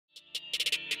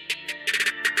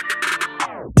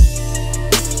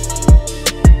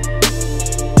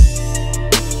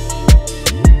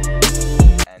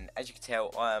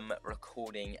tell, I am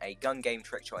recording a gun game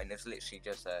trick shot, and it's literally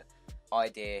just a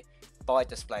idea by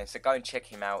displaying. So go and check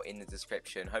him out in the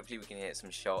description. Hopefully we can hit some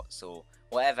shots or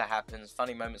whatever happens,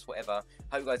 funny moments, whatever.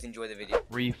 Hope you guys enjoy the video.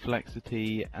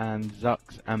 Reflexity and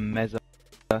Zux and Meza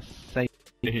say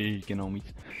economies.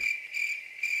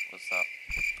 What's up?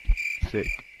 Sick.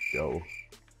 Yo.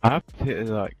 I have hit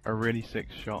like a really sick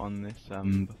shot on this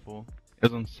before.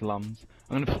 It was on slums.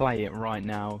 I'm gonna play it right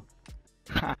now.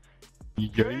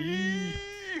 Yay!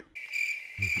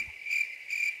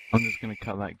 I'm just gonna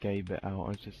cut that gay bit out. I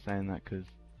was just saying that because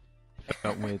it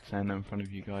felt weird saying that in front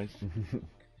of you guys.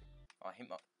 Oh, him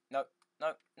up. No.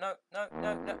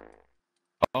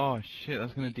 Oh shit,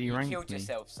 that's gonna derank me. You killed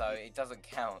yourself, so it doesn't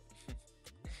count.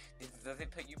 Does it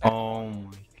put you back? Oh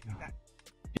my god.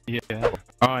 Yeah.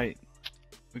 Alright.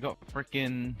 We got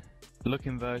freaking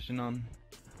looking version on.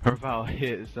 We're about to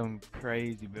hit some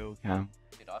crazy build cam.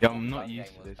 Dude, Yeah, I'm not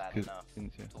used to this because talk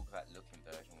about looking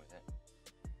version with it.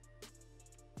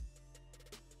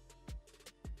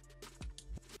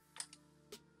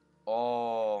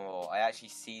 Oh, I actually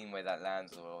seen where that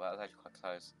lands. Or that was actually quite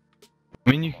close. I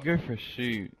mean, you could go for a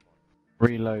shoot,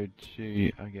 reload,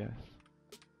 shoot, I guess.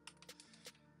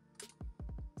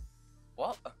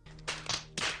 What?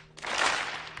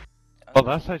 Oh,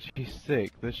 that's actually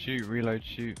sick. The shoot, reload,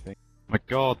 shoot thing. My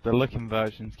god, the looking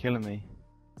version's killing me.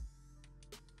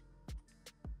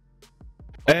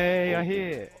 Hey, I hear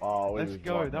it. Oh, Let's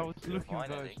go. That was the looking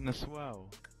Finally. version as well.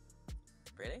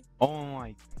 Really? Oh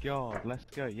my god, let's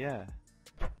go. Yeah.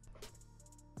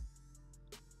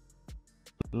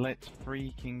 Let's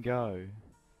freaking go.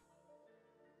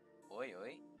 Oi,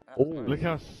 oi. Oh. Look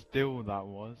how still that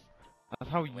was.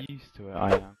 That's how used to it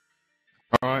I am.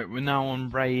 Alright, we're now on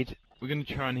raid. We're gonna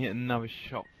try and hit another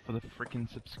shot for the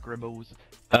freaking subscribbles.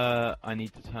 I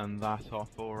need to turn that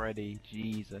off already.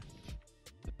 Jesus.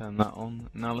 Turn that on.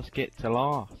 Now let's get to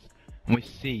last. And we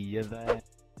see you there.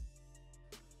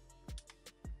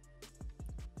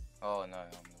 Oh no, I'm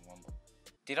the one bar.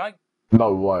 Did I?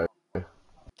 No way.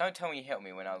 Don't tell me you hit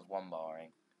me when I was one barring.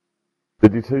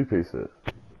 Did you two-piece it?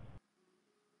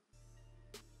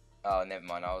 Oh, never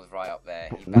mind. I was right up there.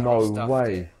 He No stuffed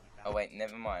way. it. Oh wait,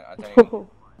 never mind. I don't even...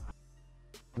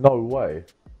 No way.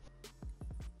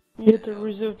 You had to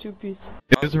reserve 2-piece.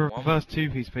 It was a reverse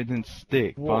two-piece but it didn't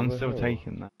stick, but What I'm the still hell?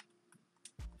 taking that.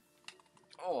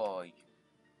 Oh.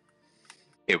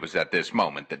 It was at this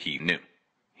moment that he knew.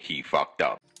 He fucked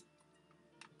up.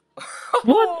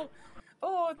 What?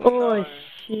 Oh no. Oh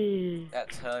shit.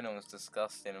 That turn on was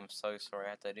disgusting. I'm so sorry I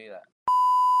had to do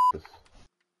that.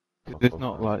 It's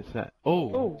not like that.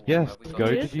 Oh, Oh. yes, Well, we let's got go.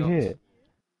 two Did you shots. hear?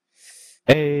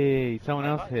 Hey, someone I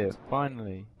else like here, it.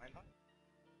 finally.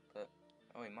 But,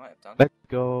 oh, he might have done. Let's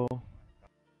go.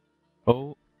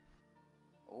 Oh,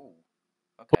 Oh.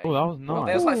 Okay. oh, that was Well,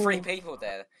 there was nice. like 3 people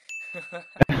there.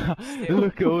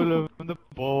 Look at all of the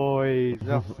boys.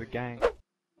 That's the gang.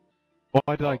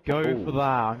 Why did I go for that?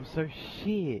 I'm so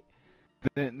shit.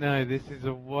 No, this is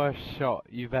the worst shot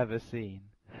you've ever seen.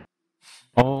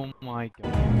 Oh my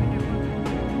god.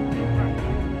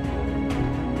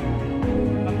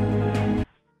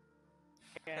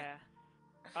 Yeah.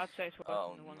 I'd say it's worse Oh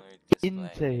than the one. no. Display.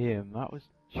 Into him. That was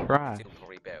trash. Still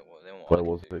probably better than what Where I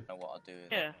was do. he? Know what I'll do.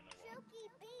 With Yeah. it.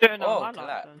 Don't know Oh, my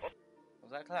clap. life.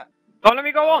 Was that clap? Oh, let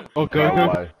me go on! Oh, go,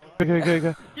 No go, way.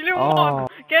 go. You little Oh. one!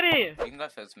 Get here! You can go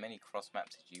for as many cross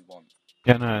maps as you want.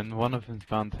 Yeah, no, and one of them's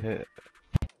bound to hit.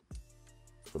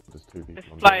 But there's two people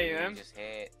Let's on play there. You him. just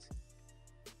hit.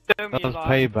 Show me That was life.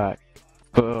 payback.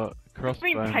 But mean crossbow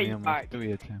me and payback? we'll still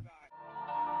hit him.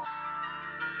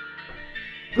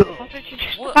 I think you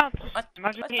just What? can't. I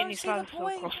Imagine don't getting your see the slider still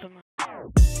point. across them.